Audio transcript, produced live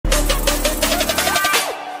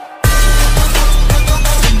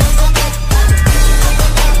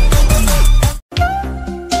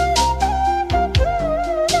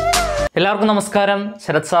എല്ലാവർക്കും നമസ്കാരം.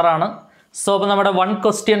 ശരത് സാറാണ്. സോ അപ്പോൾ നമ്മുടെ വൺ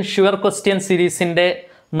ക്വസ്റ്റ്യൻ ഷുവർ ക്വസ്റ്റ്യൻ സീരീസിൻ്റെ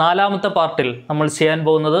നാലാമത്തെ പാർട്ടിൽ നമ്മൾ ചെയ്യാൻ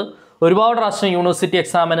പോകുന്നത് ഒരുപാട് പ്രാവശ്യം യൂണിവേഴ്സിറ്റി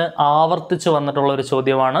എക്സാമിന് ആവർത്തിച്ച് വന്നിട്ടുള്ള ഒരു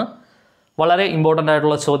ചോദ്യമാണ്. വളരെ ഇമ്പോർട്ടൻ്റ്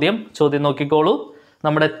ആയിട്ടുള്ള ചോദ്യം നോക്കിക്കോളൂ.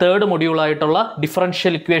 നമ്മുടെ തേർഡ് മൊഡ്യൂളായിട്ടുള്ള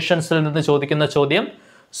ഡിഫറൻഷ്യൽ ഇക്വേഷൻസിൽ നിന്ന് ചോദിക്കുന്ന ചോദ്യം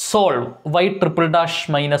solve y triple dash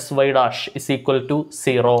minus y dash is equal to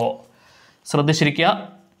 0. ശ്രദ്ധിച്ചിരിക്കുക.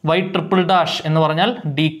 y ട്രിപ്പിൾ ഡാഷ് എന്ന് പറഞ്ഞാൽ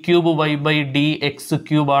D cube Y by D X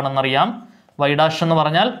cube ആണെന്നറിയാം. y dash എന്ന്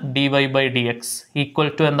പറഞ്ഞാൽ D Y by D X equal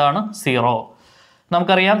to എന്താണ്? 0.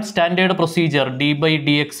 നമുക്കറിയാം standard procedure D by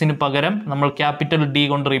D എക്സിന് പകരം നമ്മൾ ക്യാപിറ്റൽ ഡി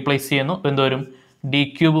കൊണ്ട് റീപ്ലേസ് ചെയ്യുന്നു. എന്തോരും? D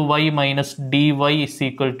cube Y minus D Y is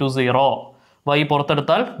equal to 0. Y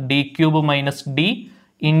പുറത്തെടുത്താൽ D cube minus D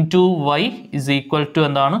into Y is equal to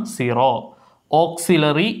എന്താണ്? 0.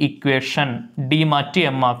 Auxiliary equation D മാറ്റി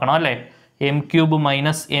എം ആക്കണം അല്ലേ? M cube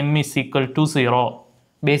minus M is equal to 0.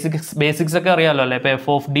 Basics ഒക്കെ അറിയാമല്ലോ അല്ലേ? ഇപ്പോൾ F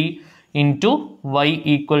of D into Y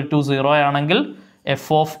equal to 0 ആണെങ്കിൽ F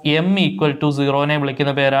of M equal to 0നെ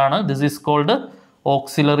വിളിക്കുന്ന പേരാണ് this is called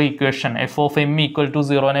auxiliary equation. F of M equal to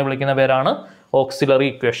 0നെ വിളിക്കുന്ന പേരാണ് ഓക്സിലറി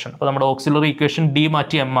ഇക്വേഷൻ. അപ്പോൾ നമ്മുടെ ഓക്സിലറി ഇക്വേഷൻ ഡി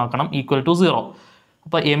മാറ്റി എം ആക്കണം ഈക്വൽ ടു 0.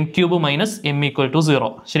 അപ്പോൾ M cube minus M equal to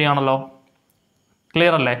 0. ശരിയാണല്ലോ?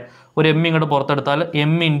 ക്ലിയർ അല്ലേ? ഒരു എം ഇങ്ങോട്ട് പുറത്തെടുത്താൽ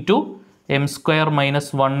M into M square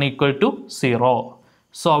minus 1 equal to 0.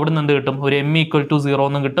 So അവിടെ നിന്ന് എന്ത് കിട്ടും? ഒരു എം ഈക്വൽ ടു 0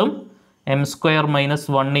 എന്നും കിട്ടും, M square minus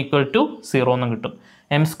 1 equal to 0 എന്നും കിട്ടും.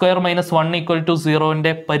 M square minus 1 equal to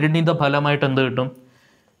 0ൻ്റെ പരിണിത ഫലമായിട്ട് എന്ത് കിട്ടും?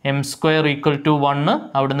 M square equal to 1.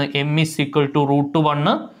 അവിടുന്ന് എം ഇസ് ഈക്വൽ ടു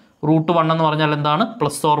 √1. √1 എന്ന് പറഞ്ഞാൽ എന്താണ്?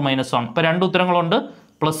 Plus or minus 1. ഇപ്പോൾ രണ്ട് ഉത്തരങ്ങളുണ്ട്.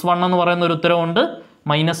 +1 എന്ന് പറയുന്ന ഒരു ഉത്തരവുണ്ട്,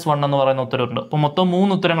 -1 എന്ന് പറയുന്ന ഉത്തരവുണ്ട്. അപ്പോൾ മൊത്തം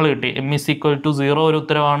 3 ഉത്തരങ്ങൾ കിട്ടി. എം ഇസ് ഈക്വൽ ടു 0 ഒരു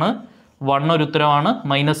ഉത്തരവാണ്, 1 ഒരു ഉത്തരവാണ്,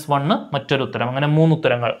 -1 മറ്റൊരു ഉത്തരം. അങ്ങനെ 3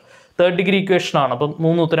 ഉത്തരങ്ങൾ. തേർഡ് ഡിഗ്രി ഇക്വേഷൻ ആണ്. അപ്പം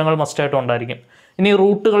 3 ഉത്തരങ്ങൾ മസ്റ്റായിട്ടും ഉണ്ടായിരിക്കും. ഇനി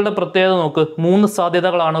റൂട്ടുകളുടെ പ്രത്യേകത നോക്ക്. 3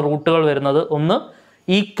 സാധ്യതകളാണ് റൂട്ടുകൾ വരുന്നത്. 1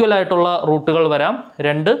 ഈക്വൽ ആയിട്ടുള്ള റൂട്ടുകൾ വരാം,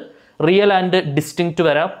 2 റിയൽ ആൻഡ് ഡിസ്റ്റിങ്ക്റ്റ്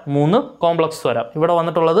വരാം, 3 കോംപ്ലക്സ് വരാം. ഇവിടെ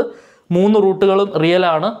വന്നിട്ടുള്ളത് 3 റൂട്ടുകളും റിയൽ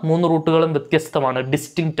ആണ്, 3 റൂട്ടുകളും വ്യത്യസ്തമാണ്,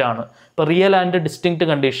 ഡിസ്റ്റിങ്ക്റ്റ് ആണ്. ഇപ്പോൾ real and distinct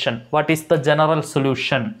condition. What is the general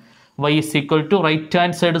solution? y is equal to right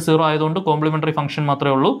hand side 0 ആയതുകൊണ്ട് കോംപ്ലിമെൻ്ററി ഫംഗ്ഷൻ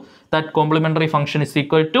മാത്രമേ ഉള്ളൂ. That complimentary function is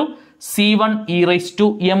equal to c1 e raise to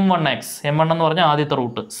m1x. m1 എന്ന് പറഞ്ഞാൽ ആദ്യത്തെ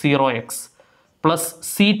root 0x plus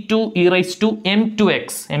c2 e raise to m2x.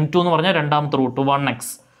 m2 എന്ന് പറഞ്ഞാൽ രണ്ടാമത്തെ root 1x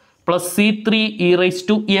plus c3 e raise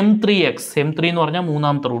to m3x. m3 എന്ന് പറഞ്ഞാൽ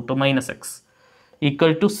മൂന്നാമത്തെ root -x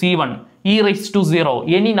equal to c1 e raise to 0.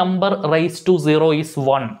 Any number raise to 0 is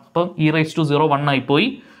 1. അപ്പം e raise to 0 1 ആയിപ്പോയി.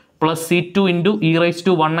 Plus c2 into E raise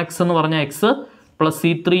to 1x എന്ന് പറഞ്ഞാൽ X plus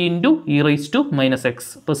c3 into E raise to -x.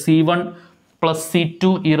 ഇപ്പോൾ c1 plus c2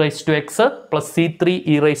 E raise to X plus c3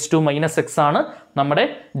 E raise to -x ആണ് നമ്മുടെ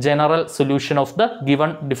general solution of the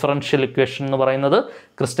given differential equation എന്ന് പറയുന്നത്.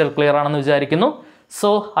 Crystal clear ആണെന്ന് വിചാരിക്കുന്നു.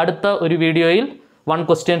 So അടുത്ത ഒരു വീഡിയോയിൽ വൺ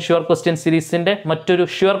ക്വസ്റ്റ്യൻ ഷുവർ ക്വസ്റ്റ്യൻ സീരീസിൻ്റെ മറ്റൊരു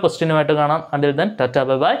ഷുവർ ക്വസ്റ്റ്യനുമായിട്ട് കാണാം. Until then tata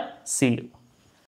bye bye, see you.